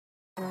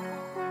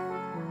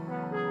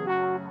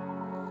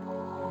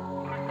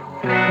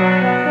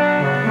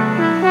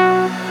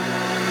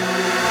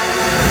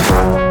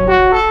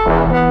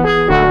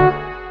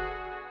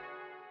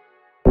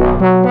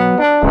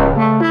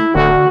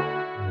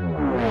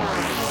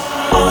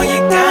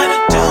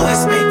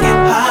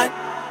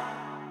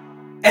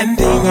And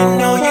then you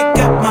know you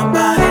got my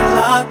body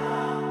locked.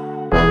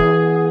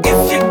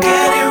 If you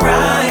get it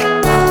right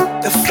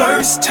the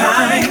first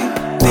time,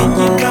 then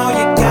you know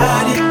you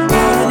got it.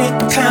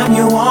 Anytime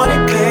you want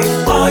it,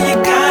 babe, all you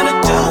gotta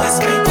do is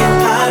make it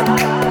hot.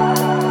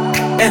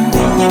 And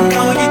then you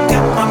know you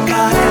got my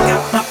body,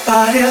 got my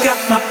body,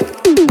 got my.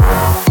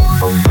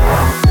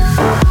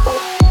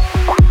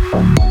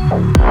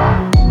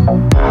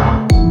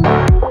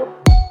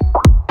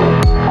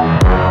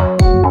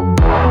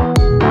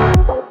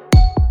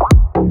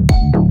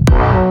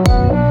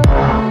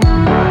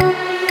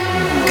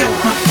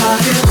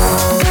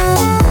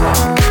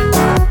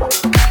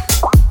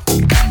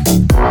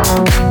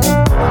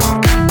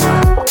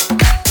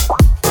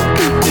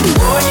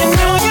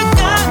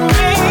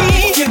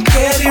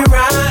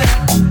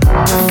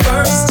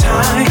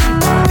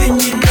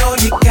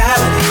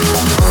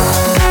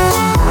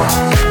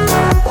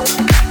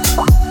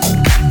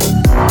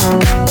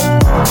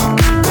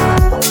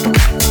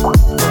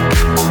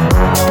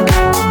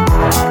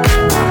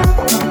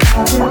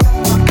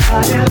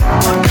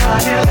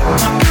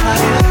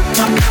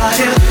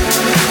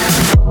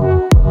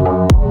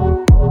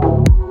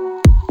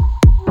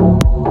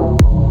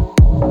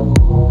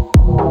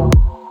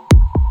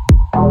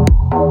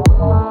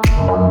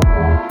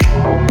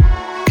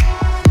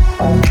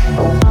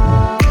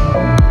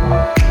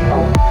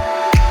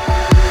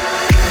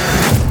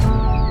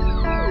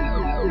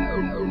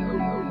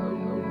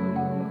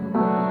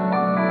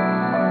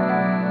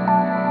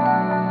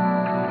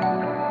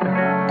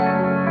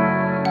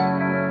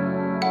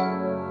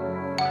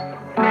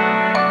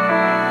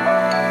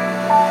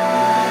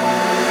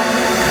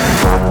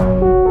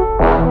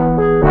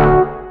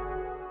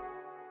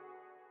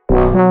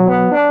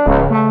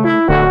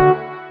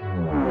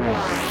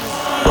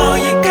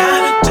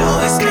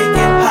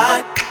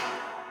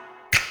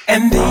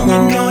 And then you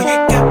know you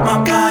got my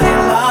body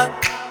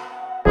locked.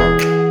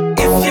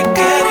 If you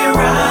get it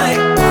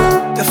right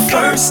the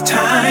first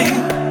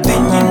time,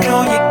 then you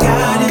know you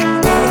got it.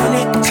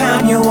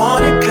 Anytime you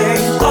want it,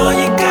 babe, all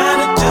you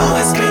gotta do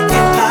is make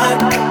it hot.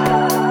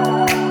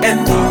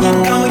 And then you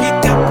know you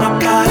got my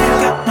body,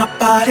 got my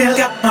body,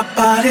 got my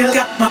body,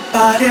 got my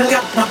body,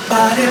 got my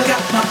body,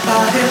 got my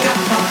body, got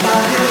my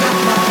body, got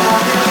my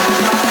body, got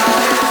my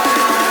body.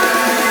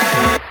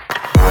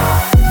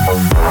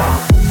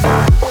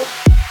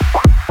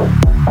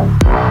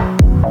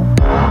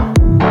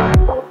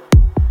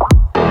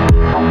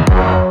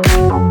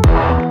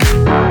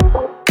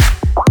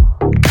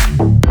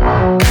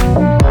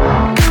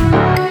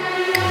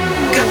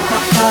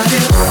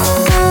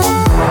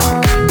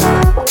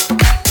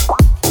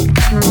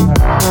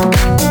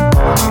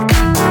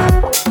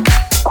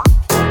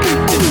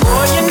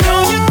 Boy, you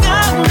know you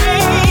got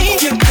me.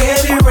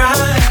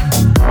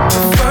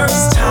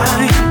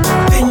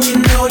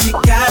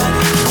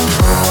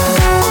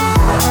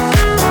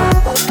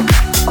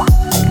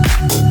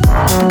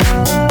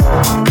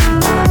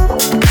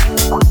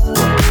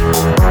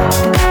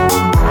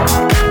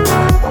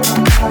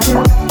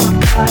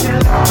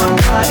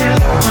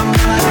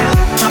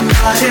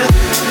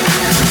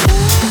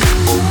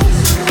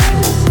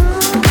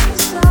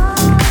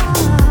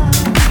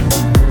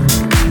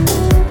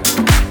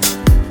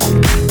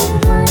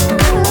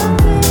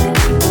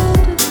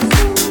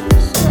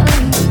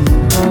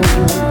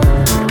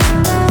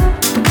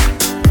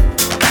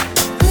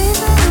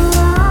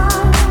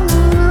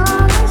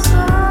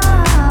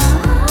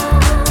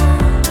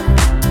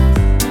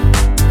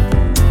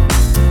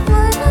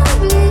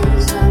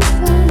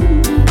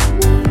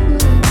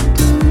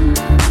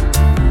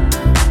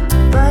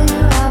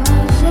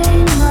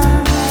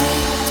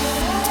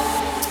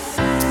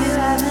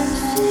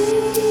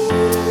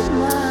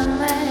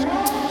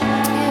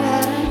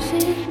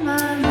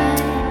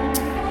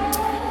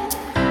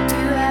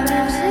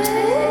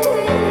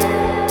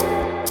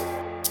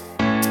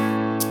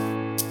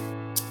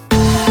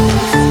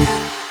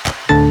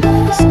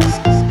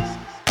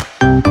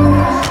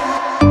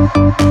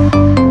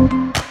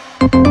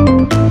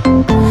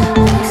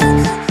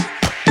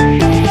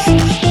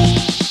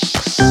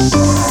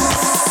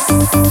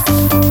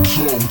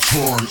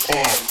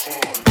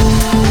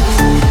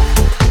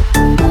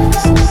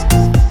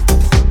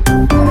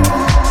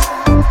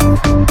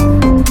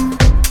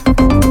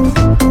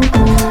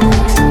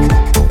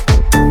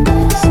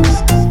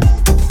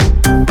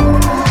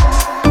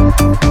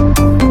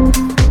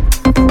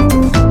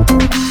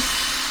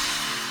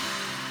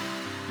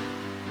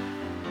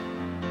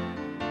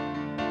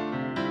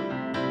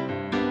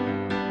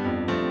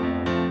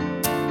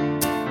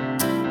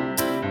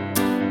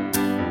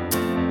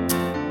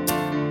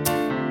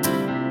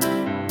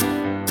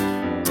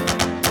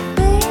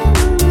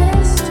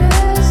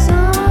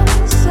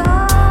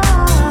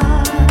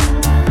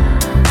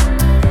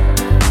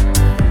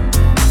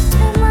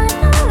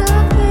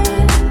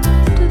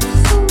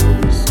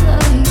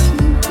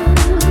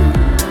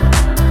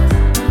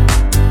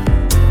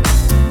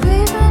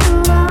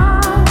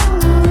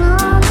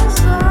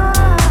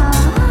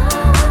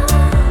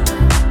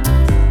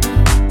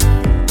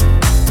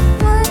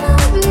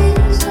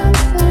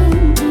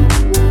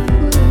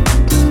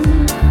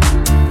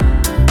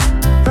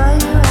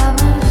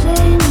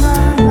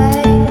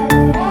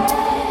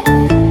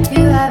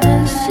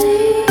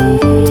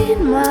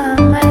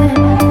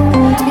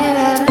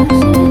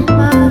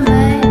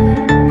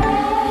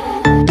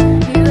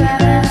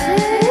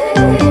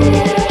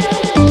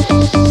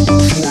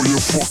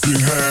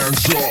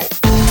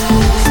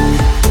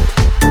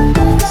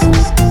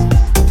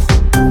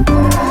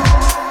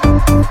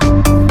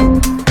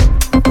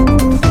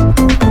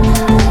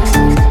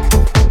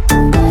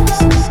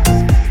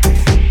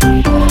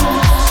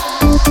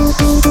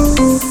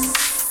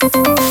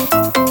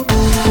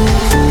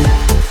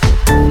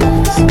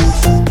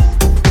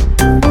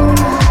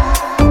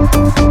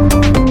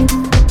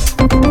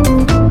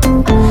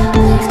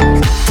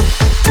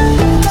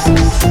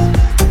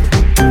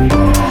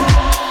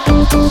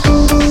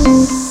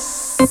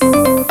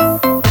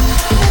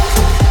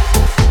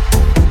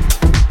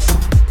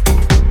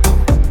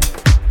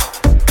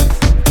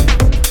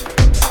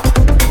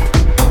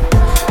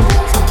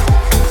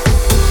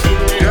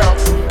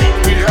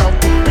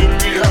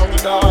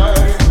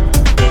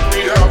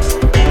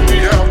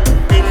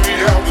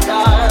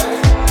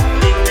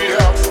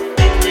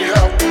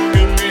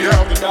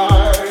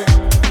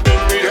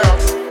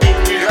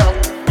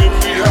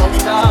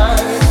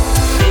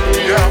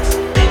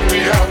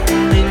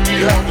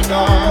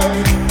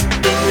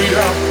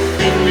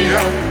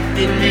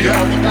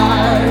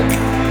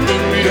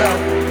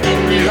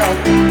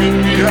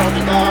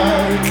 Yeah.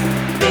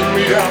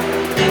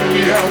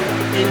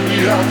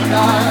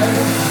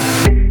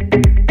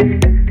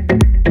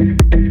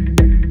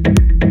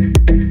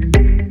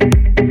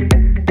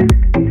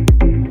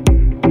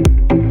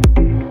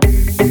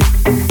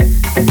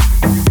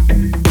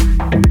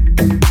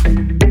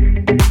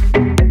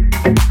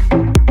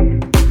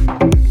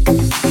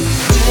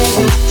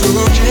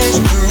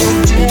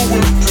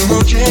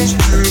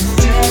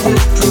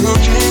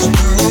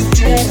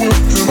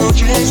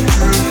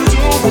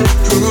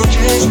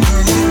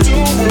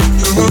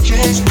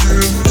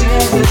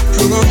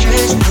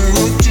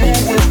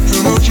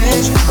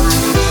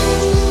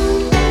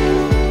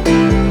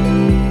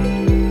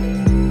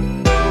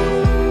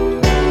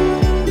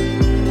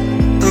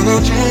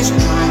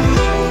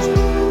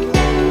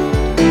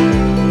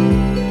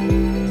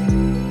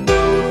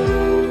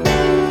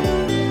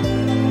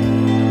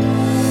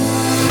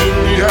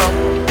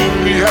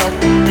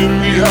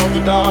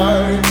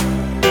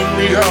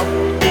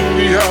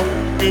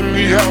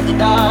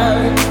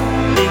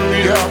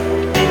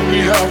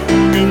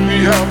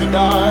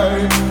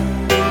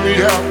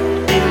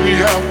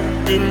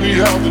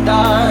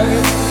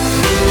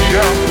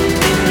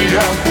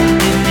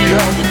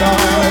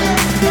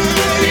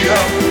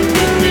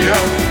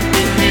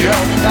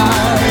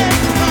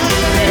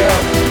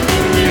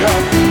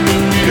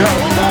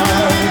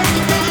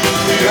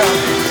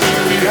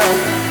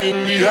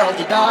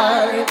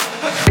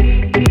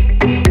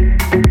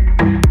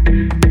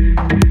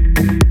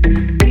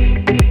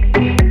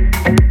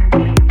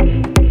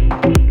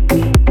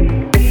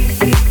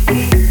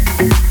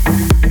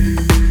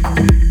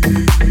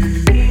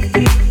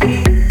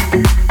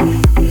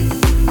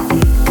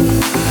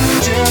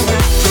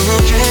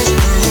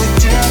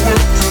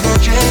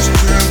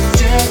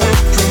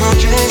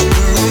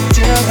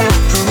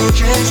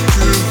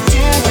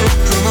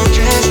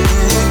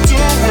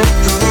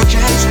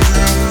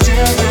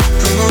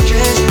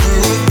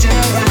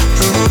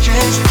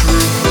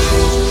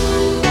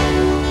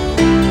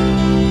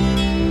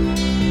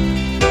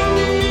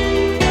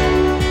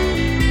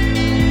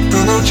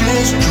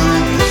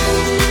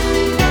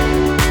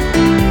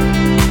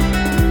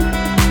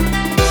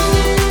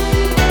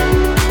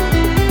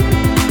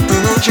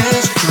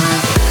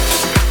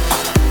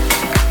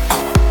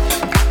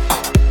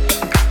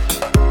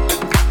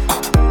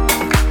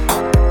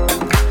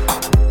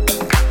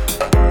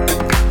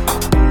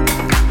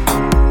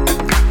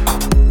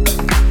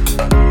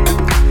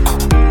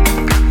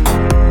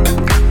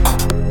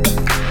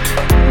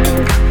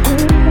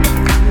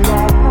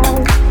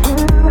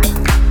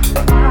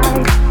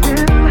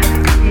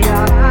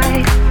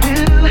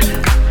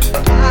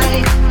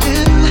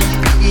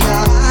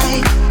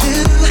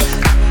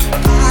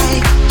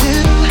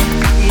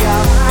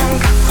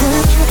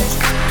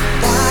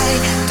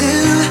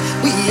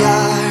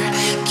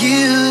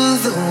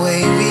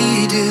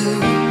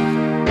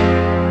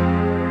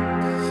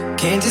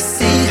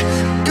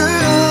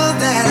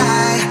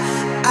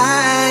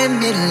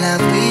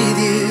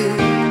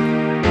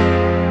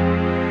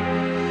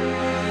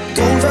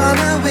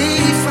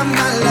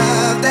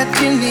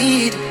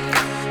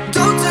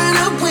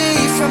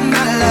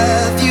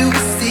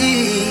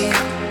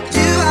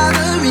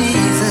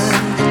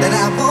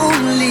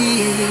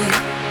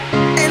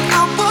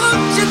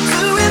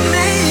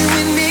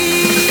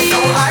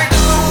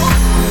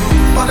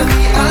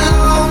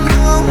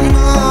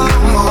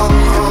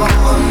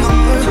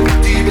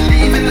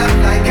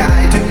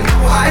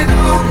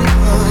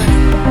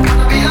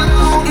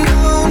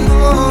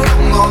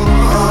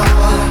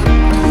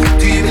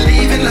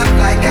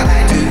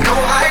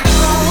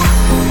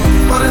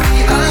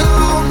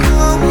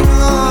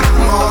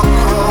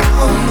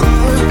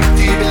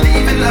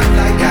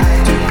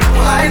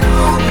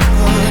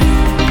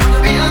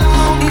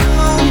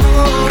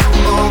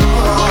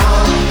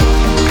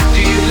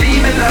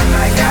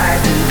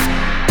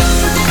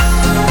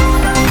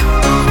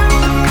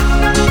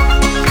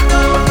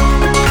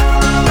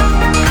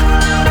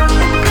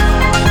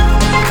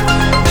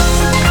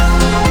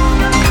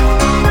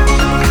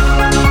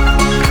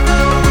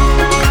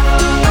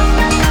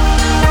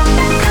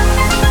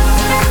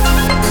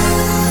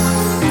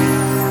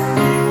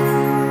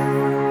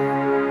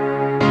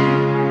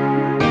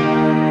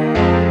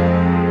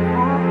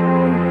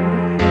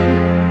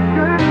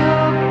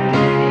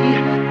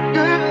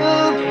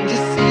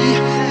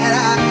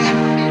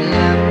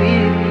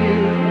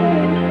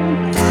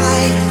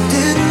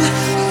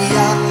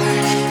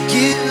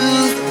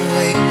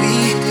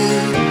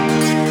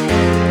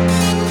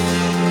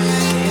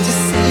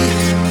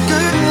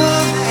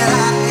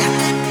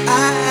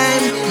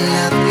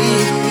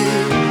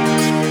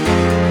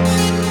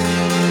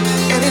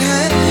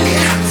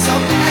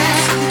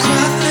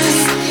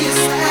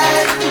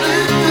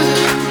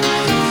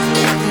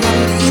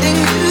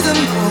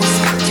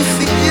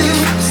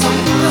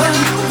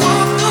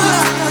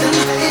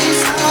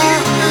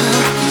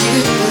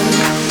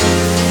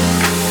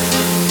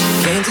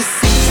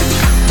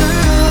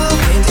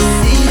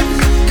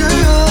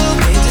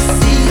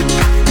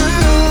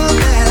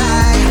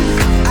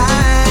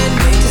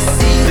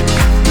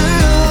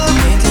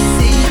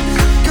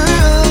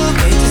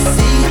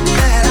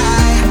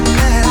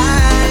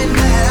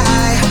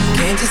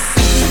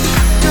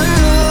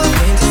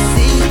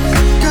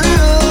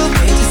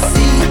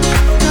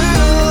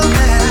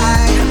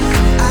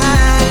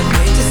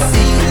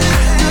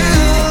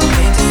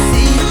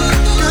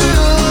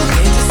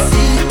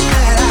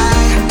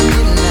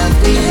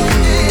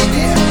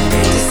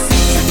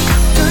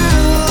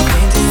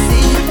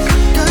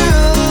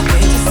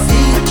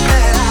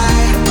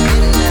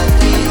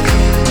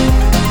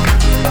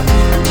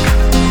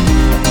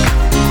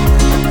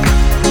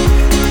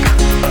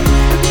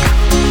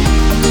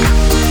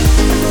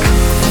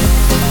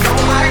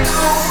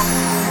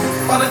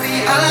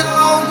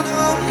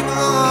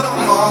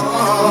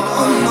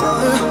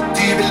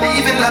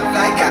 love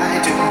like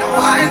I do. No,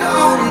 I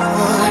don't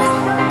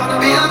wanna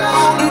be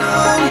alone, no,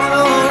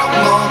 no,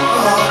 no.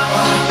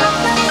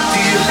 Do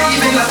you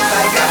believe in love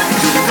like I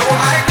do? No,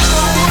 I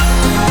don't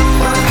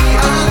wanna be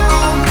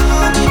alone, no,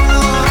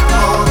 no,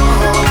 no.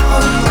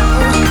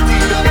 Do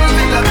you believe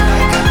in love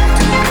like I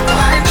do? No,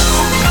 I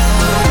don't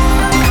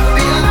wanna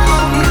be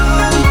alone, no,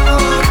 no,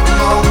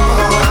 no.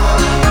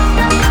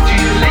 Do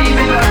you believe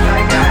in love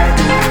like I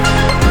do?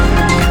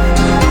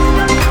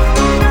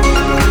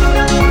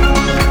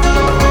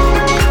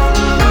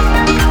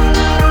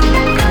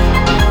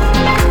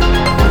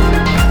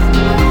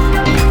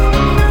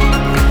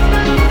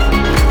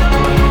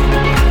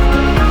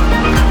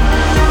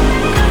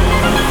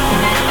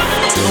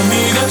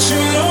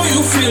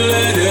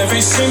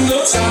 Every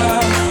single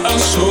time I'll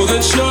show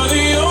that you're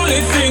the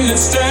only thing that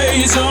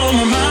stays on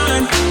my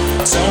mind.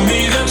 Tell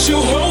me that you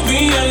hold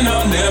me and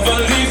I'll never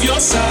leave your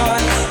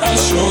side. I'll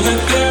show that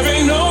there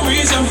ain't no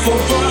reason for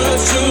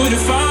words to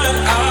define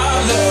our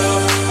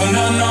love. Oh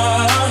na na,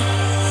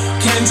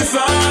 can't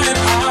define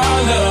our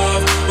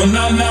love. Oh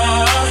na na,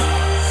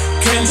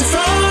 can't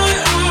define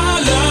our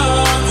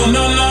love. Oh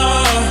na na,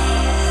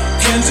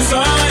 can't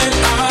define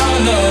our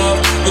love.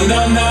 Oh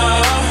na na.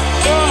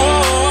 Oh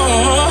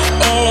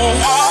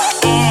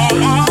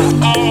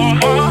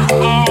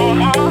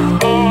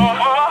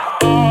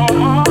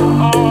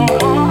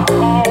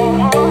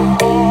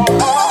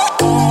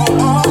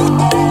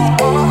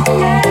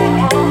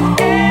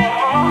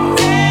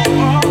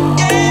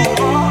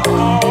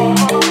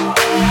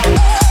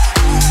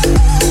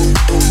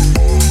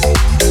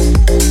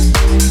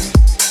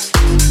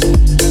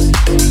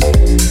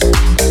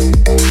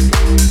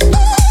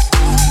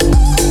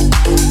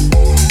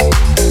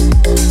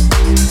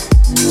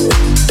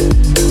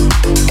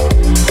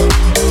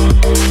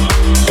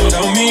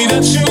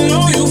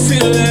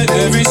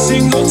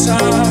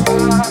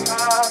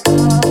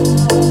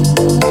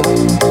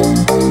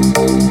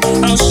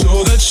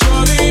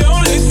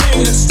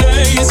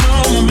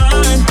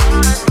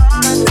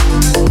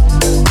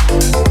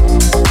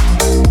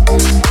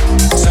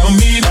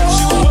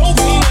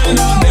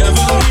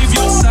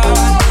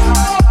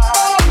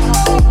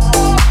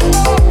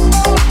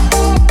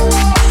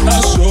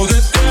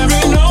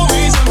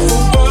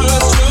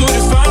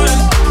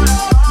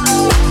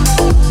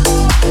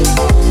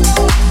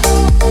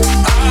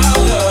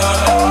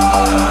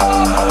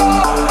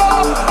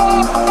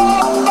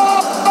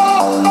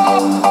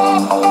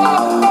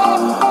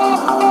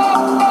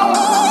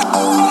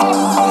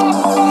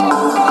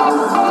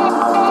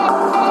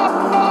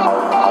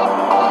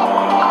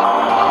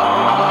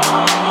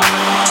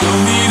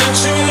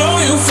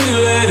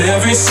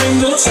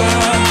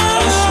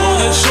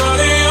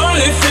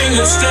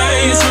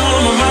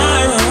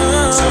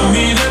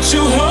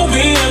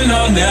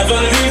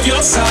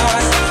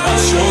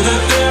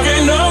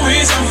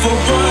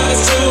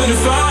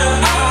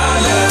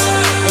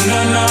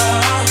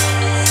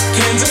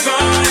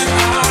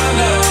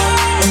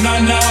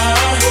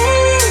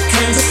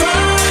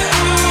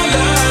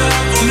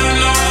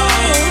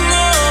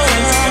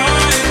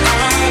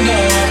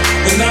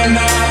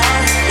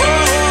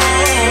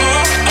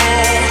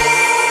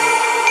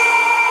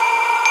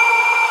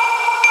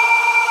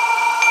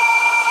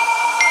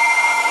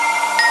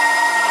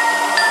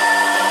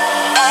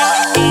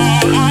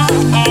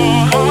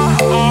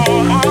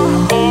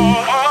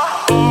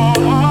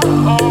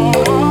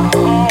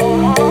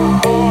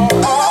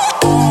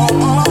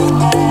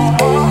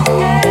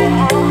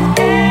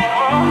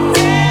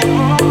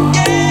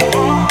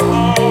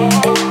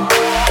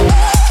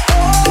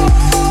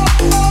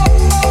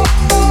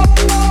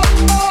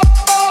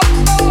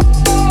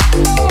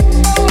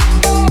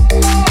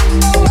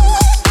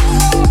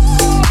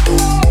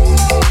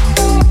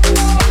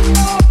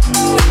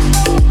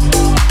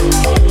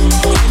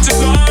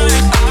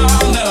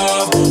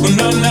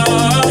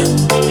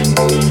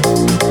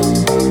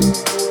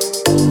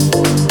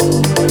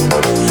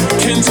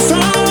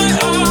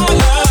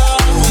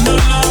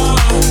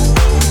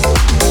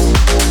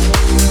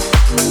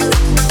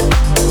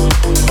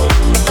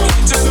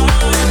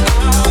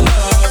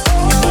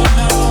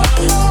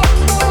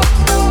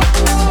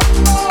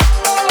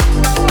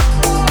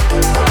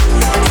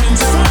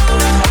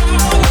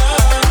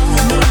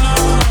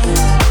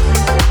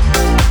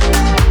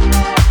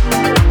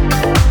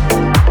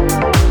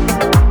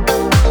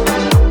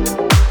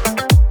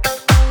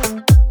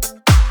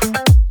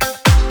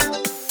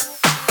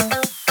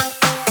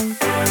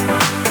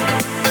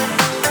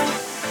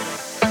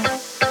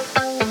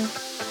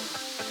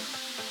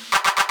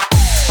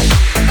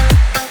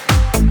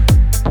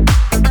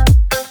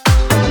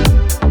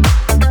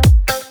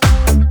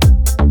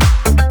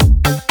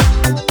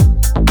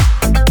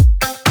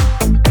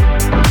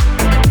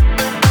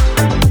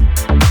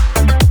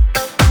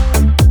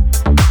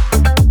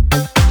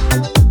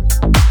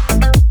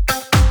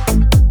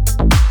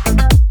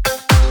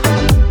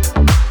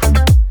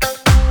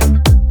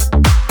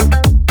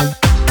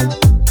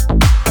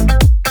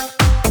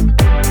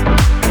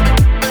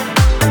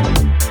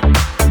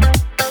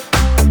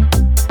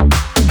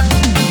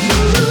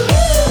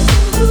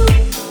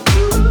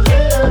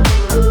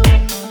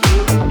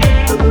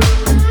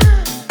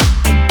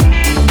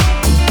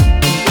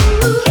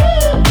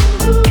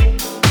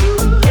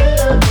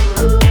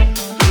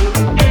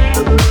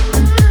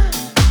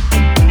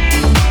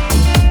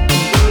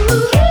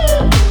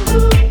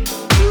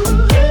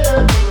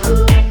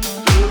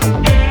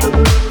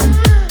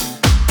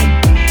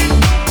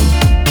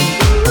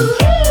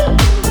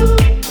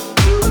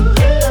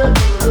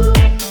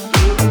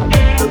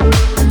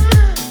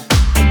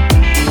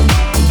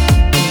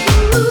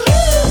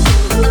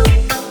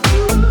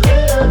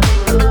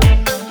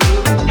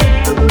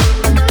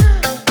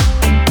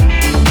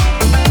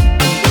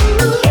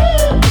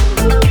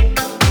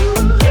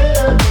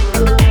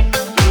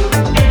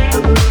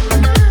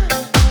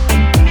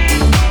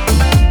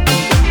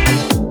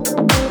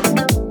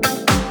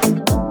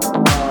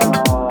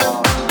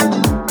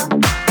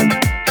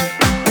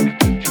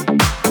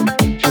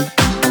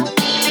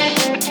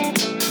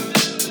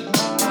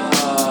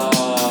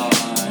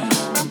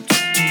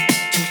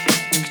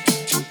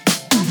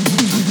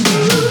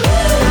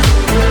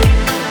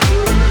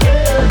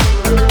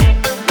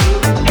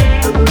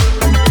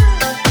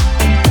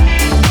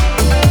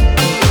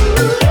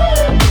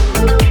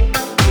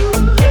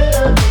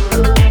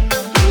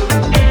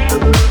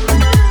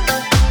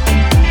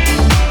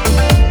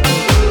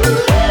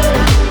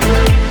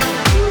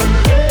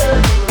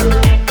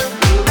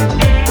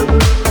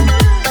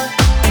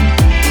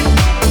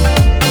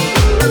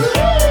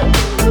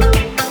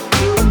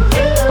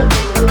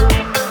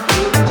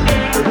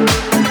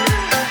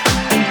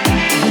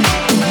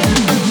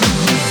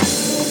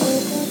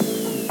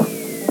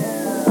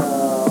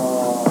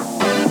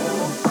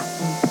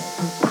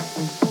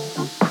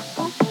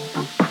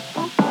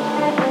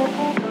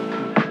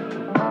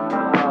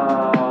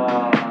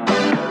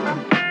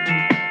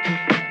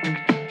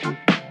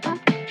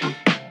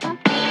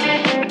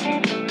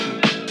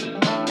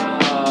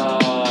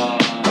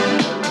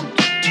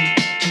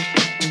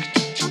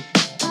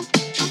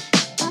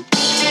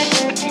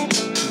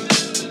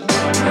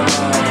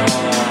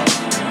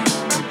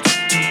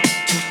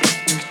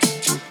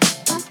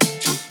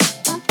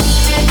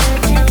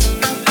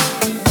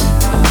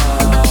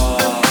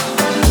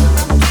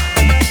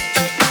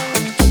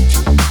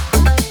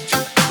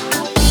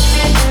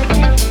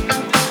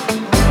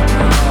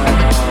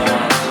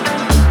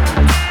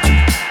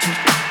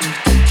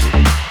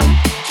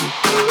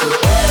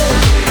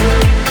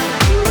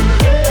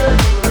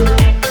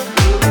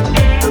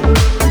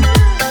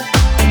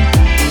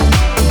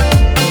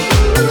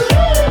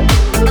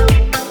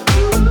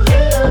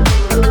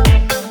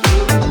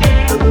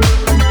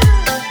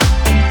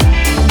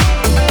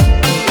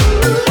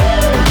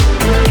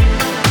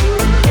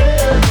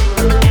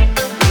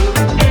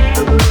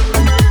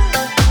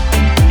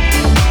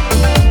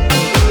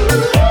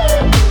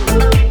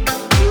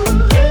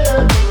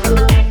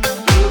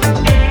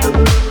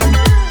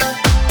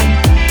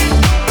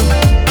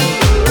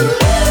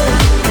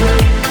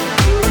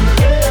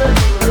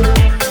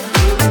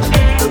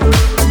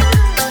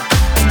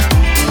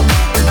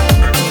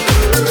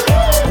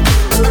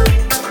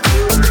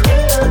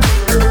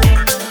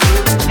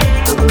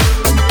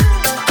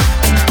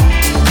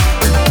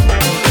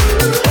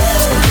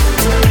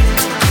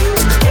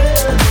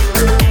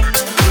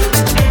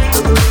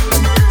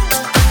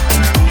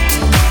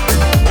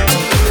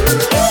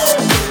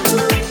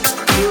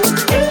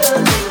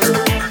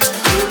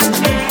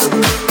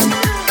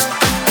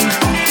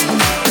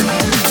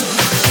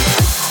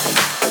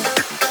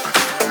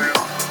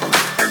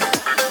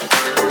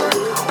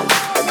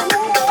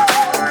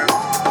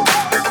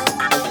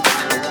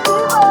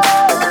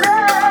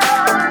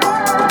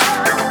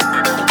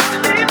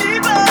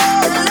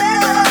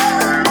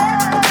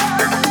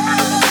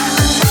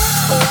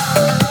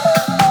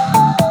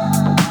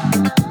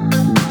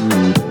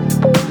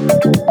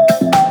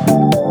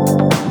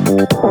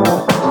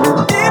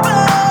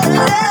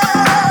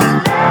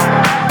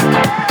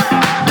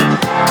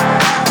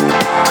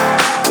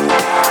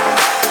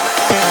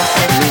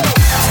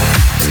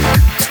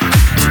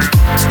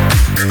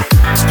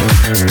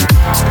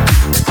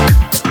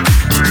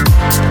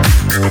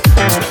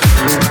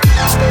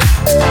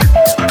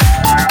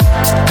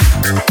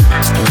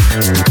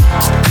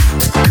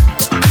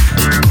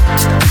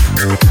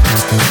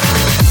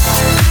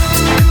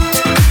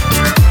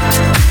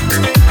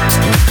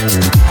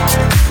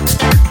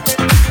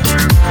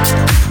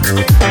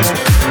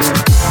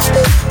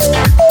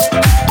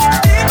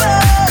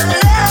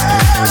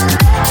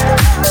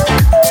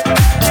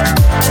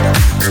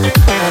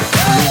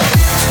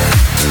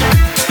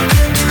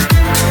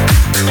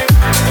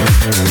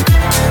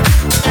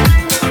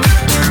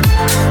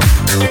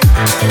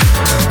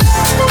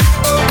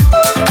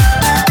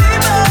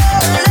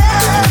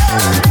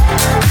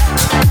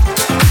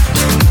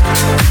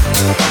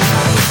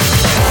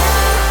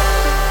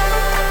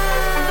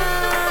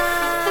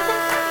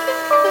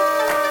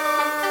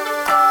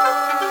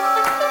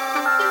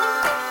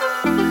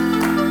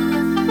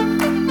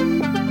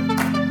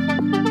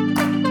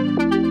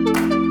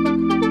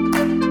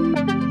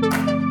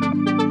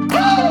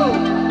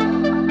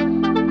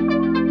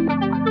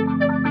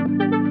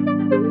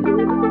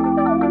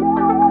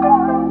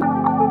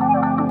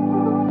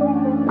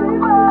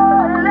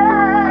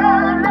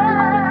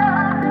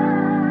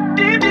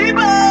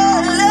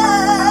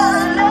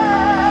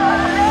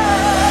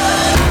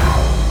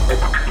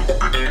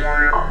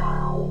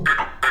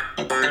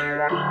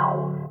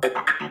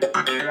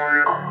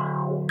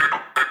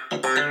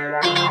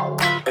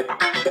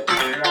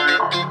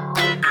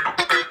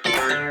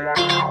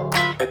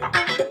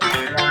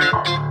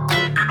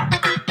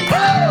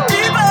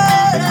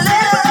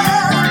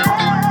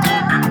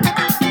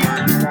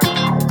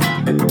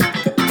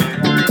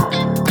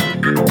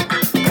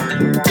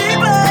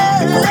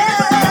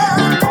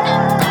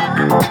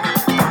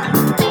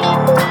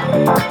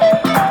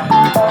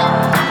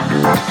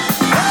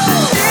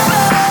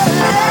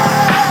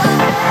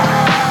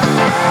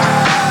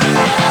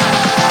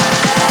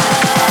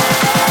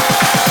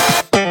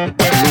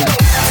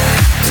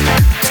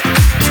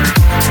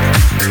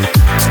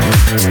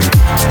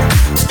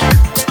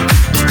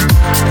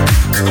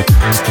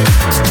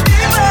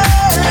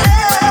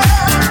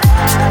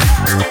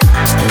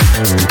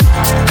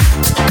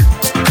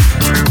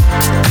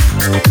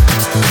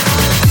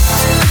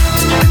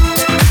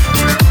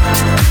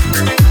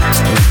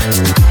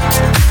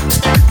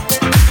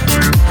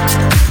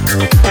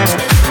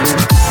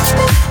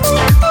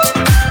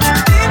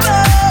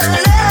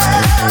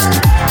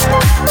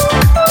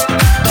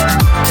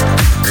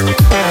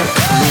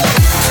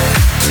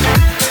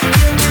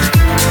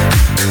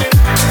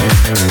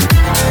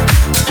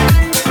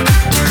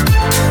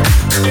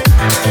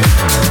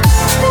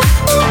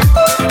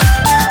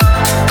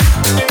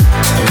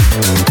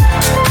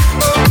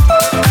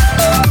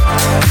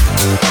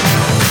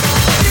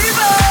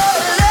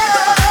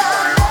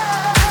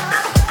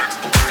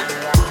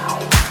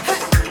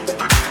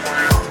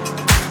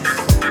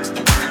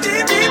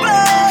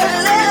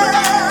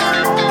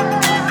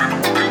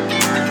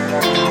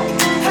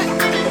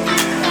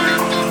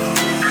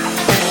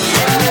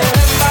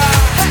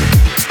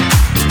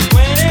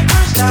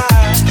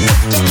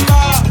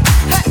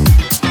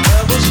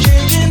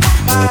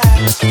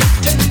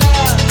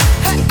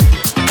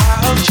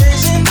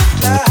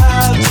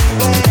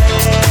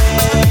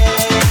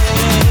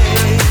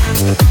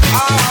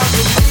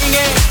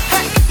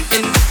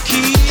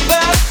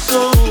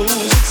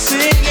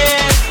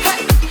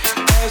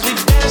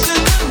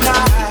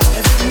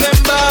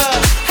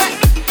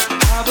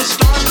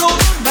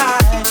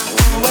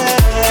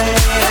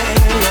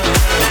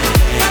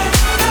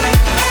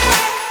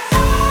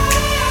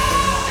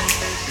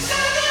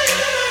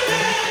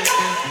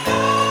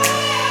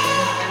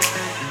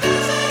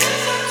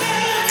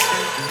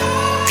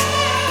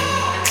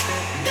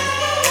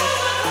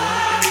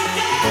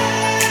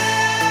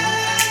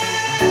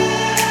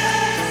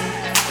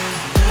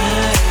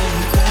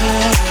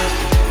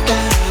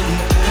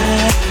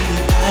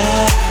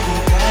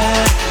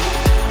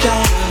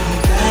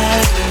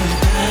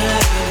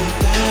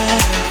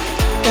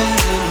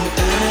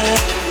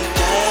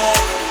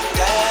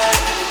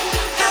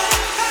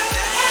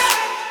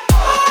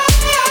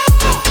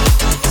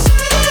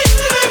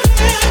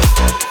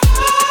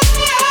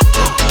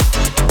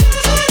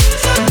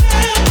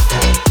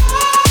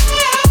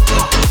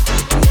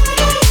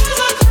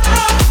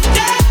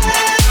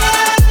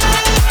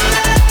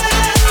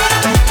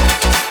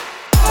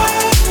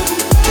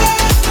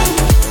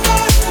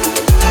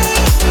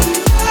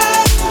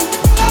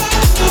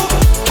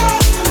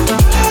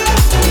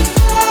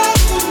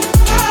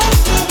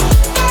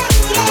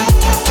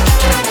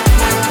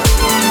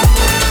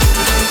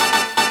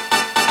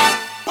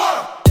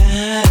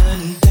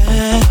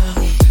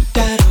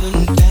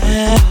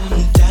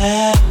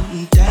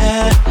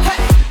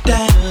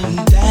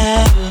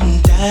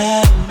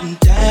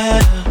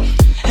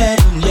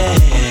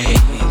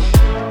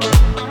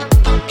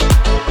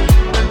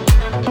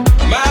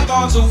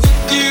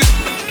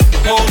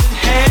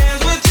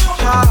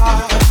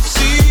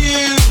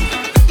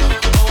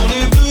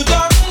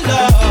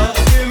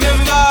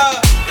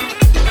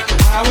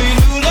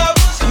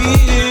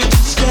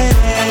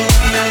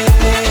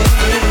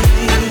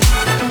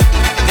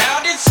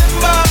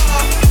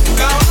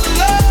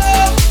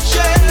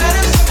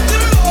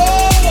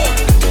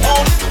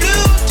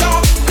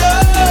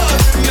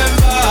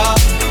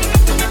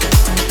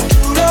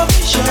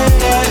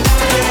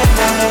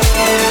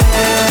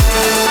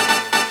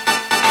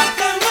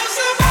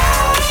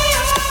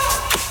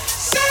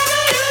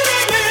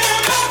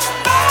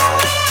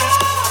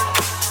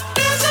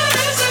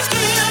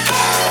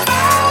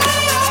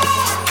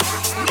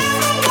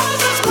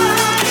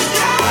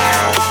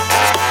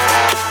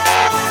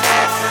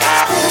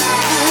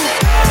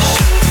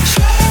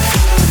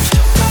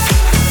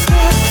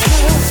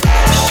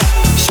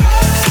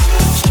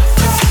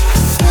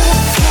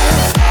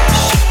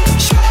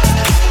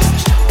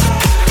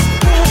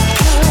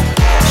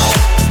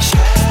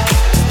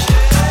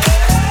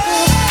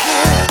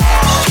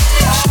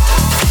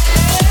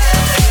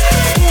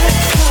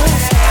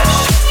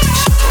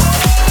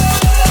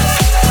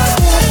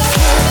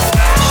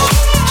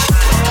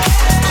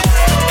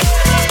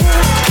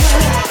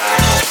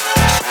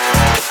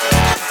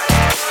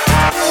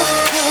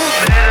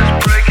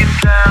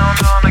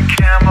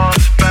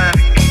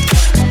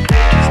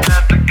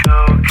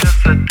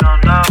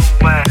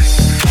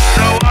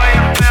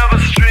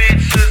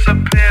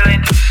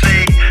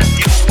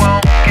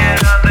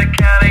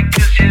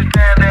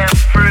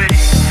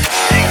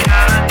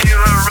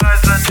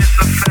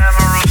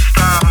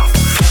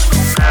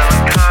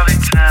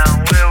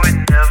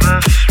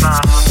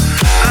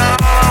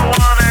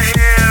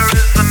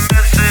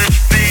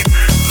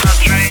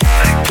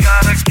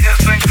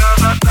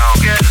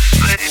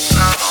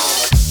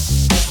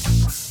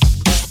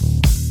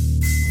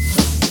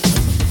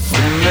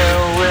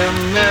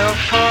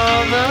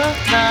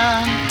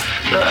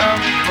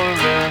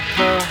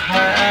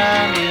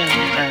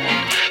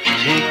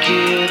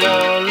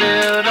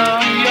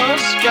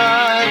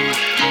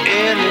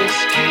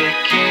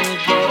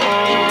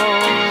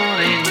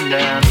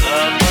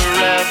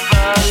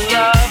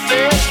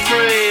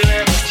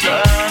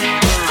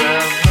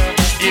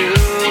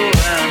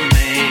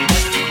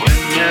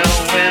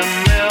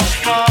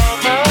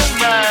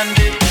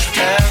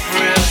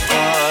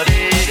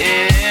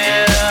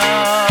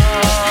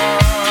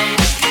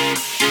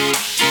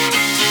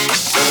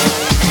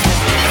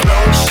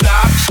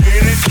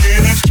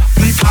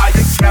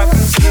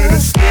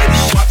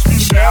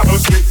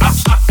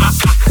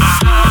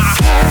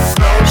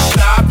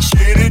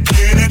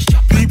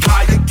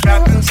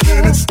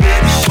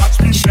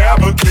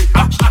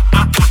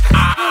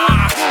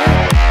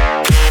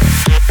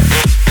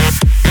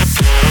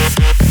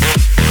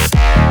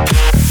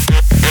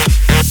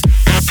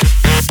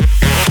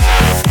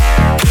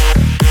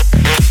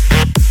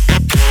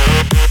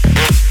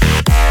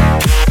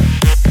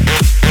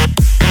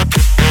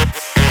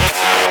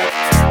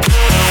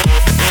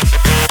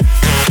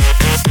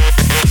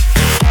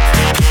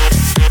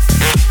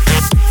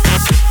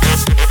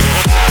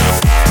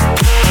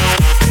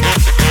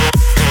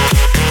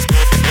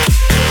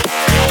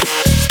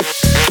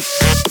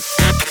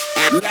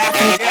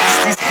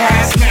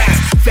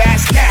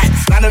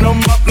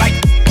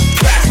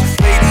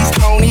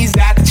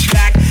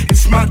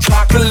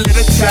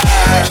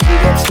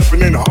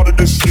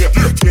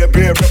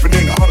Duvivier, reppin'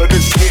 in the heart of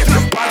this shit.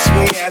 Watch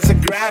me as I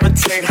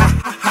gravitate. Ha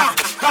ha ha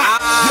ha.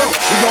 Yo,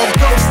 we gon'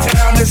 ghost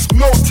town, this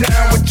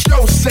Motown with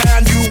your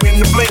sound. You in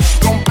the blink,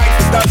 gon' bite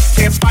with us,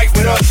 can't fight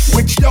with us.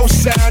 With your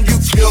sound, you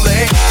kill the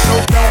hate. So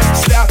don't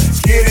stop,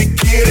 get it,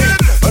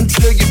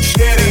 until you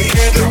get it.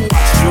 Hit it,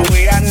 watch the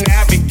way I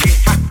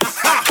navigate. Ha ha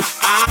ha.